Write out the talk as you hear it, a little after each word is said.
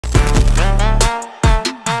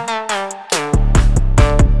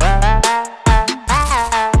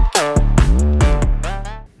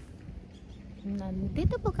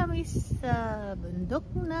sa bundok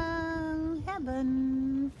ng heaven.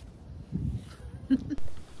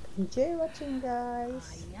 Enjoy watching,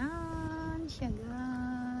 guys. Ayan siya,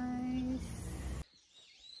 guys.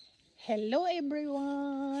 Hello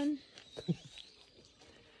everyone.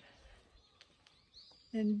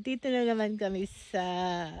 Nandito na naman kami sa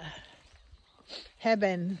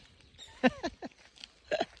heaven.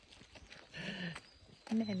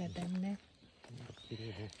 Nenatan.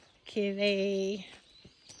 Kirei.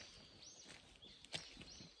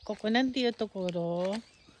 ここなんていうところ？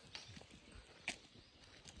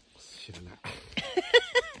知らない。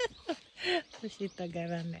Pusita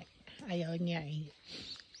garane. Ayaw niya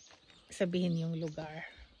sabihin yung lugar.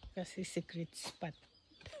 Kasi secret spot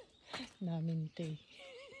namin ito eh.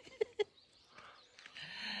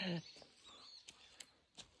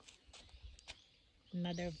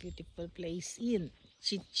 Another beautiful place in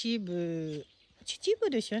Chichibu. Chichibu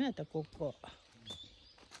でしょね、ここ。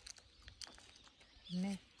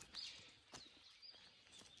ね。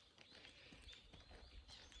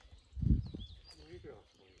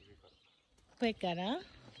上から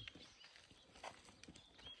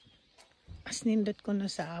as nindot ko na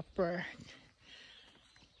sa upper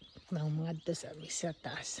mga to sa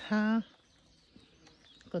taas ha.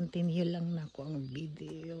 Continue lang na ko ang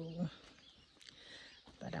video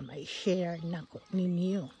para may share na ko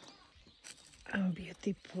ninyo ang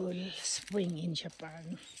beautiful spring in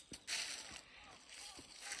Japan.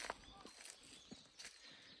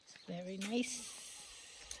 It's very nice.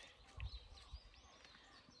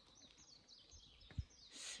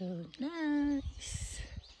 So nice.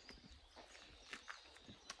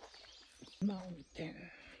 Mountain.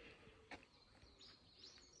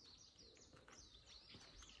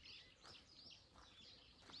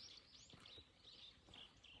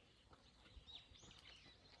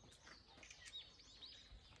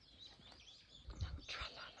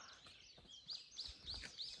 Tralala.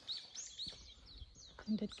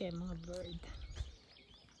 Kundot kayo mga bird.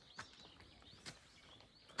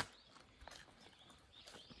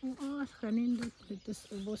 Oo, kanindot dito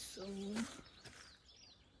sa ubos o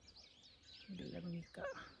dalami ka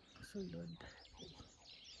sulod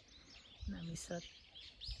nami sa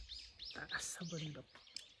taas sa bundok.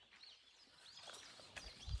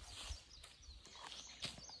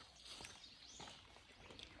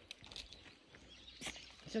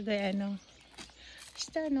 So gaya ano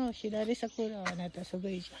shita no shirari sakura wa nata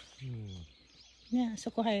sugoi ja. Ne,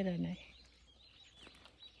 soko hairanai.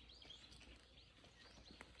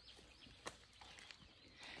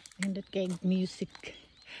 Nindot kayong music.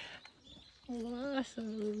 Wow,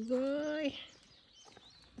 sugoy.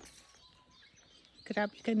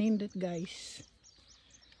 Grabe ka nindot, guys.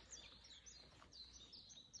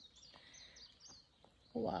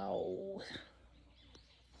 Wow.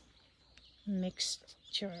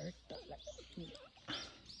 Mixture talaga.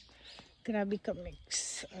 Grabe ka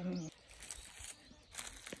mix.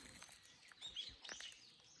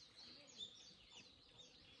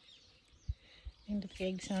 Nindot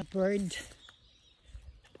kayong sa bird.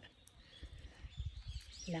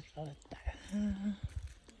 Lakota.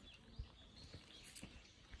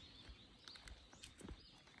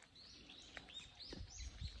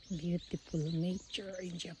 Beautiful nature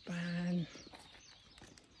in Japan.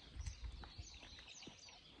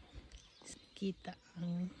 Kita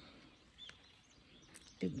ang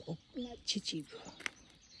tibok na Chichibu.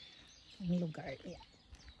 Ang lugar niya.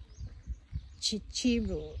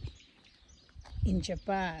 Chichibu in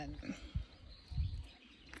Japan.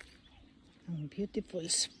 Ang beautiful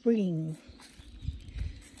spring.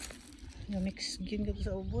 Mix yun ko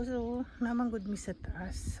sa ubos. So, naman good mi sa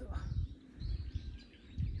taas. So,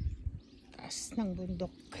 taas ng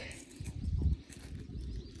bundok.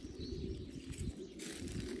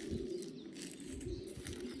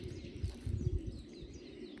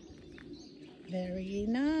 Very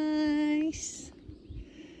nice.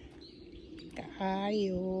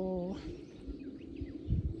 Kaayo.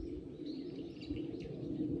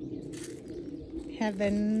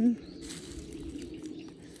 Heaven.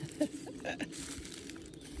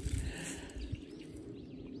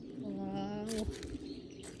 Wow.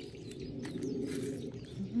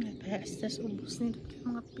 Pastas ubos nito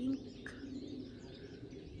mga pink.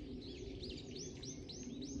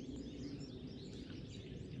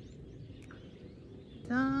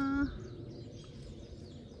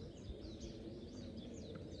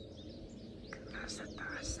 Nasa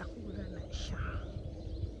taas sakura na siya.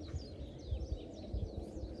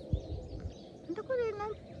 Ano ko rin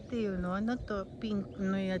natin yun, no? Ano to? Pink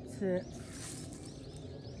no yatsu.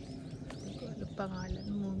 Hindi ko ano pangalan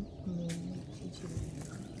mo.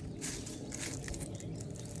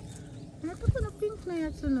 Ano ko na pink na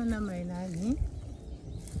yatsu no namae nani?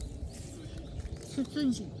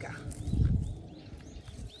 Tsutsuji ka.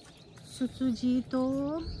 Tsutsuji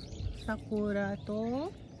to sakura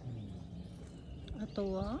to ato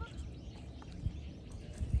wa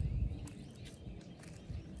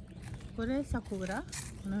kore sakura?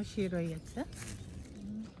 Ano shiroi yatsu?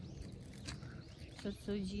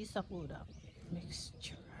 Tsutsuji sakura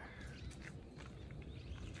mixture.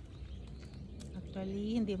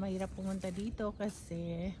 Actually, hindi mahirap pumunta dito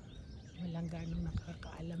kasi walang ganong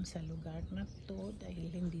nakakaalam sa lugar na to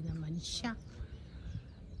dahil hindi naman siya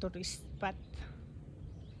tourist spot.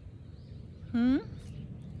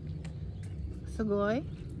 Sugoy?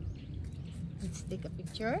 Let's take a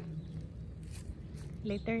picture.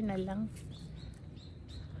 Later na lang.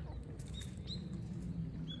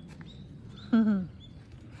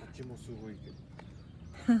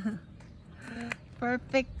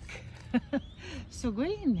 Perfect.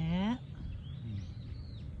 Sugoy na.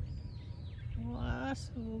 Wow,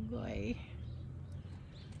 sugoy.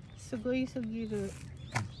 Sugoy sugiru.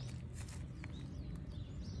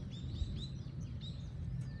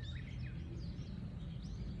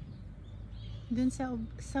 Dun sa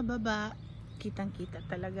baba, kitang-kita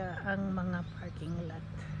talaga ang mga parking lot.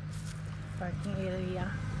 Parking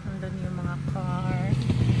area. Nandun yung mga car.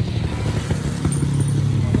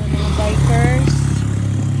 Nandun mga bikers.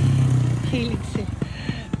 Hilig siya.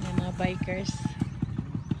 May mga bikers.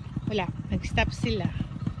 Wala. Nag-stop sila.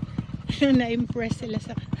 Na-impress sila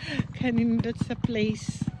sa kanindot sa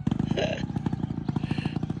place.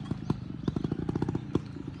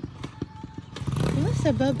 Diba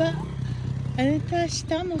sa baba? Ano ta?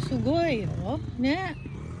 Shita mo sugoy. Oh? Na.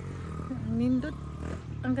 Nindot.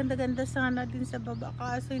 Ang ganda-ganda sana din sa baba.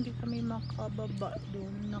 Kaso hindi kami makababa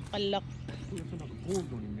doon. Nakalak.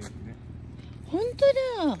 Honto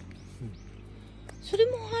da. それ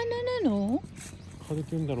も花なの?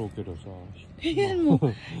 Ayan mo.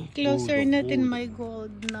 Closer natin may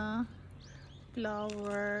gold na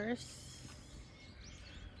flowers.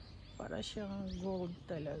 Para siyang gold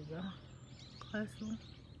talaga. Kaso,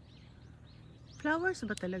 flowers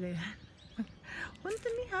ba talaga yan? Punta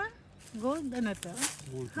ni ha? Gold ano to?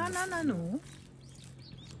 Hana na no?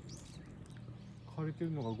 枯れて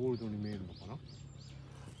るのがゴールドに見えるのかな?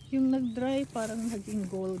 Yung nag-dry parang naging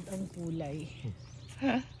gold ang kulay.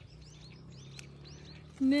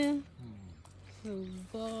 Na. So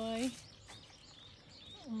boy.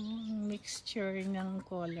 Mixture ng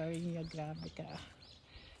color niya, grabe ka.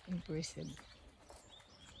 Impressive.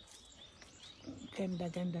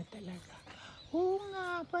 Ganda-ganda talaga. Oo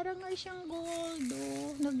nga, parang nga siyang gold.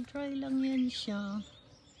 Oh. Nag-dry lang yan siya.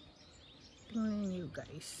 Tingnan niyo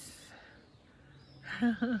guys.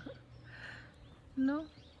 No?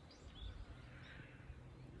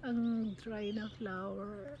 Ang dry na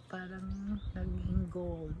flower parang naging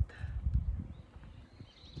gold.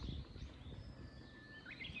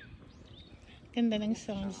 Ganda ng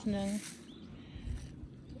sounds ng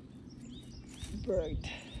bird.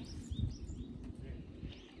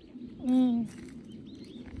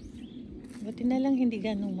 Buti na lang hindi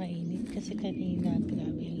ganong mainit kasi kanina grabe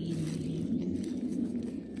ang init.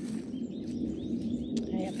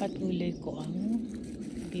 Kaya patuloy ko ang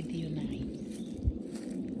video na ito.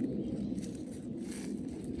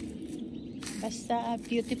 Basta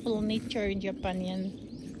beautiful nature in Japan yan.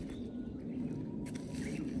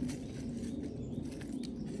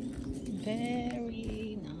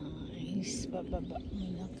 Very nice. Bababa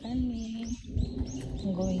muna kami.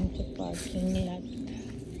 I'm going to parking lot.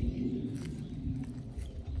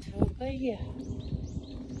 So, kaya.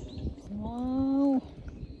 Wow.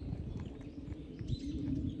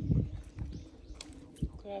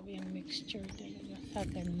 Grabe yung mixture talaga. Sa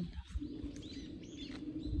ganda.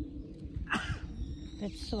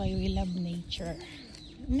 That's why we love nature.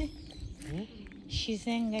 Ne?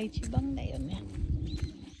 Shizen ga ichiban da yo ne.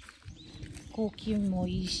 Koki mo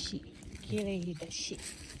ii shi, kirei da shi.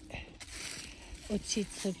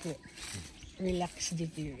 Ochitsuku. Relax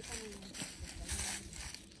dekiru.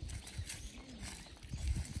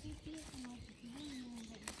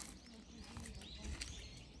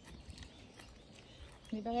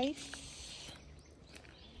 Diba guys?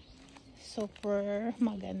 Super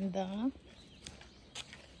maganda.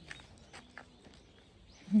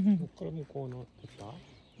 ここから向こうの撮った？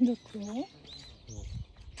どこ？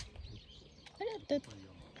あれだって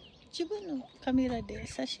自分のカメラで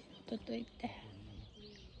写真撮っといて。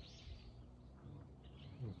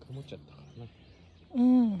曇っちゃったからね。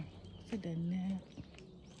そうだね.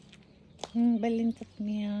 Balintot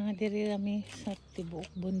niya diri kami sa tibok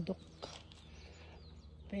bundok.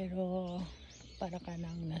 Pero para ka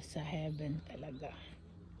nang nasa heaven talaga.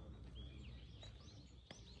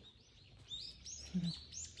 Ang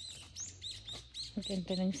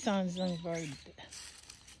ganda ng sounds ng bird.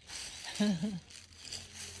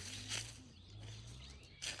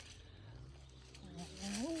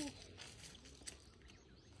 Oh,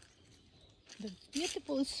 the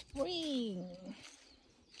beautiful spring.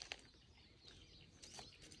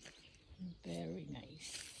 Very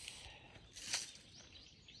nice.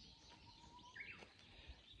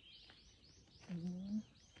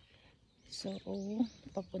 So,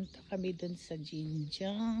 papunta kami dun sa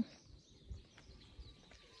Jinja.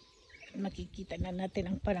 Makikita na natin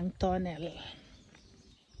ang parang tunnel.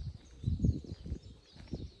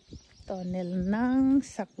 Tunnel ng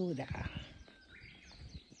Sakura.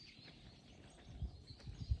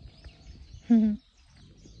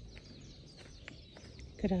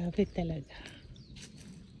 Grabe talaga.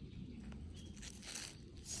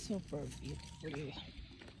 Super beautiful.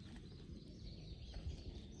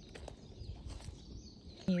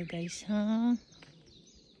 You guys, ha?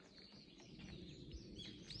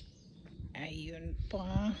 Ayun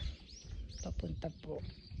pa. Papunta po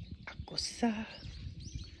ako sa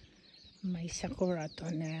may Sakura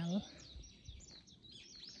Tunnel.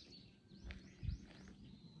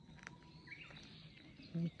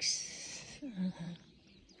 Mix.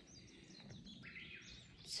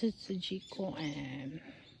 Tsutsuji Koen.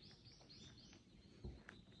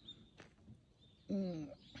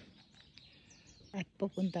 At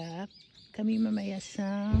pupunta kami mamaya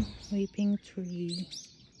sa Weeping Tree.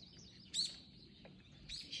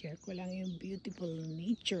 Share ko lang yung beautiful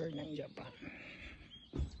nature ng Japan.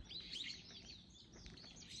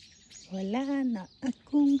 Wala na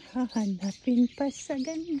akong hahanapin pa sa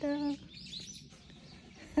ganda.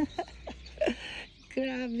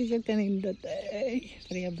 Grabe ka kanindot ay.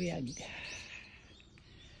 Priyabiyag.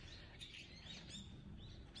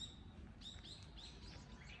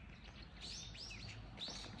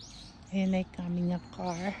 Ayan ay coming a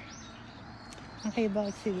car.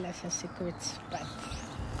 Nakaibaw sila sa secret spot.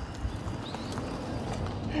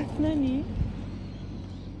 Nani?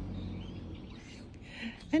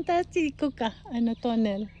 Ang taas ko ka. Ano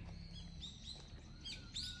tunnel?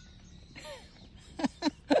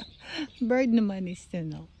 Bird naman is to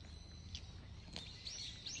know.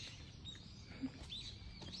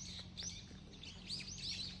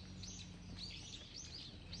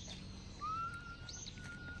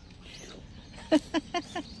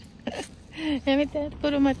 Emit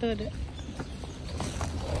puro maturo.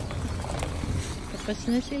 Tapos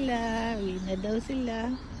na sila. Uwi na daw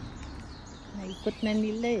sila. Naikot na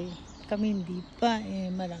nila eh. Kami hindi pa eh.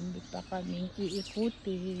 Marami pa kaming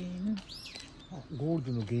iikutin. ゴール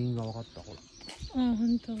ドの原因が分かった。ほら、あ、ほ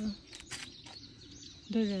んと。ど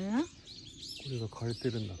れ？これが枯れて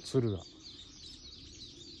るんだ。つるが。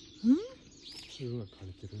つるが枯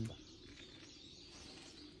れてるんだ。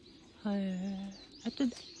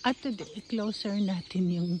Ato de i-closer natin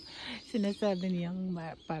yung sinasabi niyang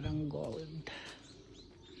parang gold.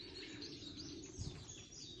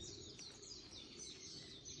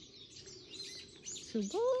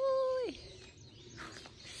 Sugoy!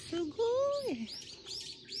 Sugoy!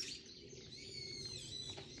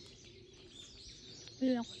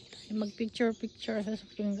 Wala ko tayo mag-picture sa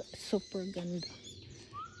super ganda.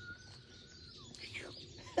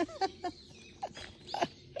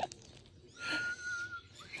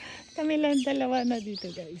 Kami lang dalawa na dito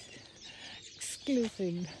guys.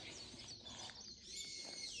 Exclusive.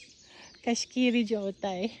 Kashikiri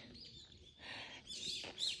jotai.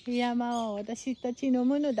 Yama wa watashi tachi no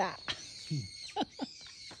mono da.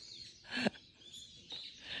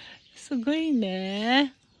 Sugoi ne.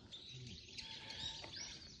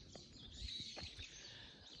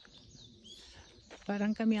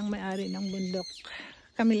 Parang kami ang may-ari ng bundok.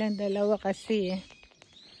 Kami lang dalawa kasi eh.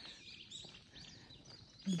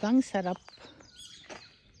 Bang sarap.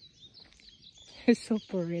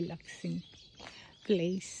 Super relaxing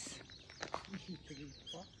place.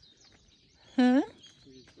 Huh?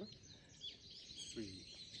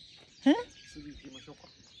 Huh?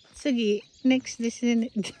 Sige, next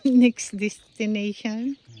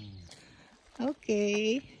destination.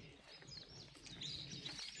 Okay.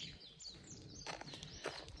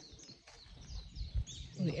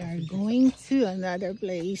 We are going to another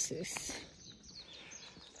places.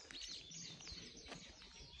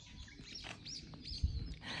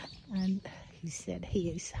 And he said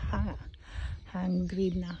he is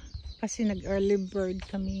hungry na. Kasi nag-early bird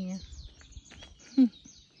kami.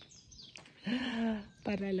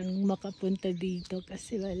 Para lang makapunta dito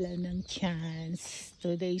kasi wala ng chance.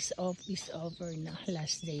 Today's off is over na.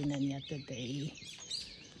 Last day na niya today.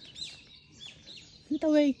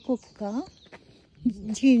 Antaway ko ka?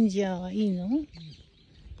 Jinja, you know?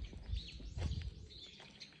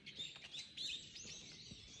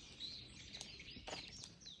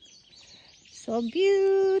 So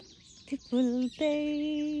beautiful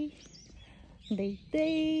day.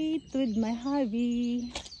 Date with my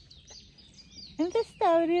hubby. And the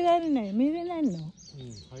storyな見れないの？うん、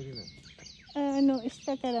入れない。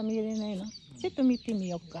下から見れないの？ちょっと見てみ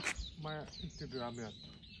ようか。前言ってるダメだっ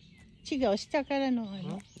違う、下からのた。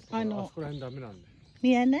あそこら辺ダメなんだよ。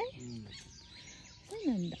見えない？うん。そう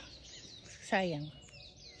なんだ。Sayang.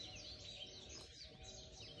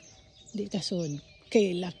 Di kasunod.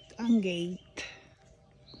 Kailak ang gate.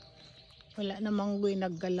 Wala namang goy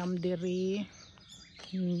naggalam diri.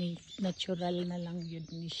 Natural na lang yun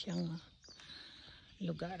ni siyang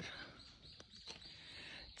lugar.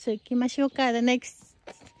 So, ikimashou ka. The next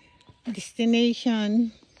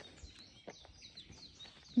destination.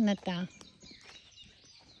 Nata.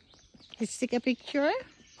 Let's take a picture.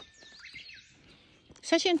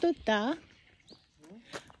 Sashin to ta.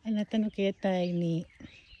 Anata no ketai ni.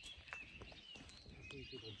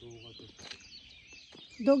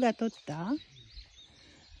 動画撮った？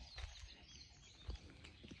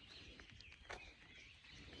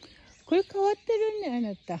これ変わってるね、あ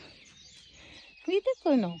なた。見て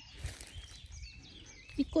この。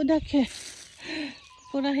一個だけ。こ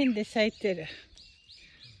こら辺で咲いてる。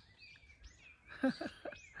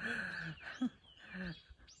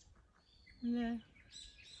ね。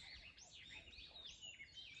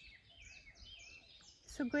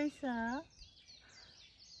すごいさ、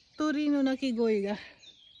鳥の鳴き声が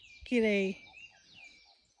きれい。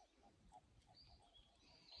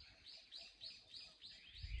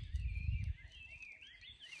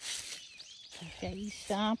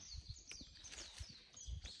Isa,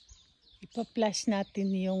 ipa-flash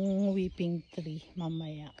natin yung weeping tree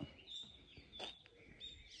mamaya.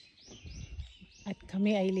 At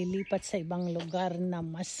kami ay lilipat sa ibang lugar na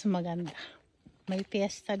mas maganda. May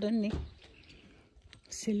fiesta doon eh.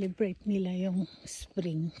 Celebrate nila yung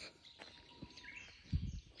spring.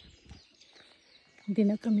 Hindi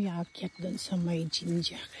na kami aakyat doon sa may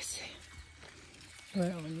Jinja kasi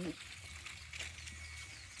we're on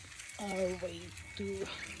our way to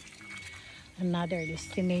another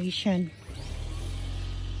destination.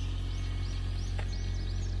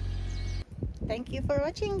 Thank you for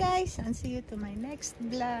watching, guys, and see you to my next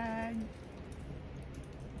vlog.